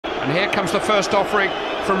And here comes the first offering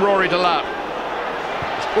from Rory Delap.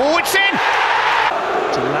 Oh, it's in!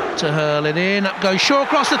 Delap to hurl it in, up goes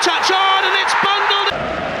Shawcross, the touch on, and it's bundled!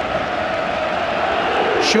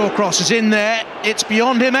 Shawcross is in there, it's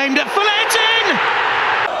beyond him, aimed at Fuller, it's in!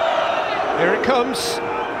 Here it comes.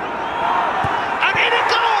 And in it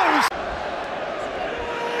goes!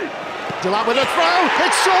 Delap with a throw,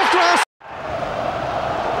 it's Shawcross!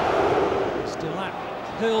 Delap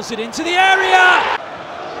hurls it into the area!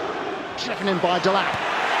 Checking in by Delap.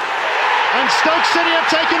 And Stoke City have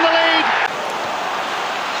taken the lead.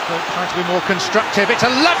 Stoke trying to be more constructive. It's a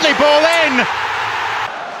lovely ball in.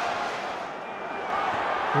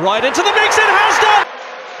 Right into the mix, it has done!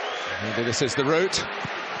 Maybe this is the route.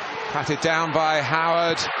 Patted down by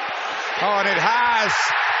Howard. Oh, and it has!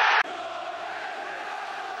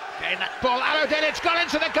 And that ball, it's gone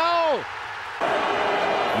into the goal.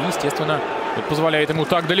 Естественно, это позволяет ему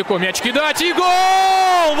так далеко мяч кидать, и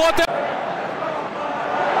гол! Вот это!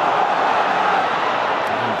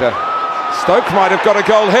 Stoke might have got a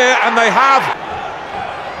goal here, and they have.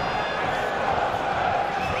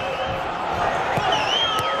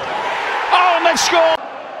 Oh, and they've scored!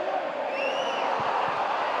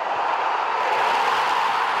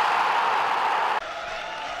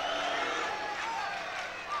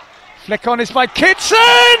 Flick on is by Kitson!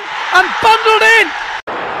 And bundled in!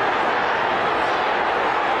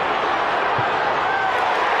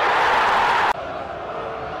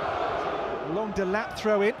 Long Delap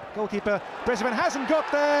throw in. Goalkeeper Brisbane hasn't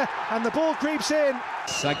got there, and the ball creeps in.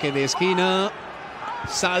 Saque de esquina.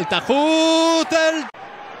 Salta Hutel.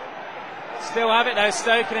 Still have it though,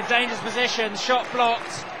 Stoke in a dangerous position. Shot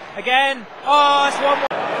blocked. Again. Oh, it's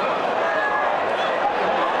 1-1.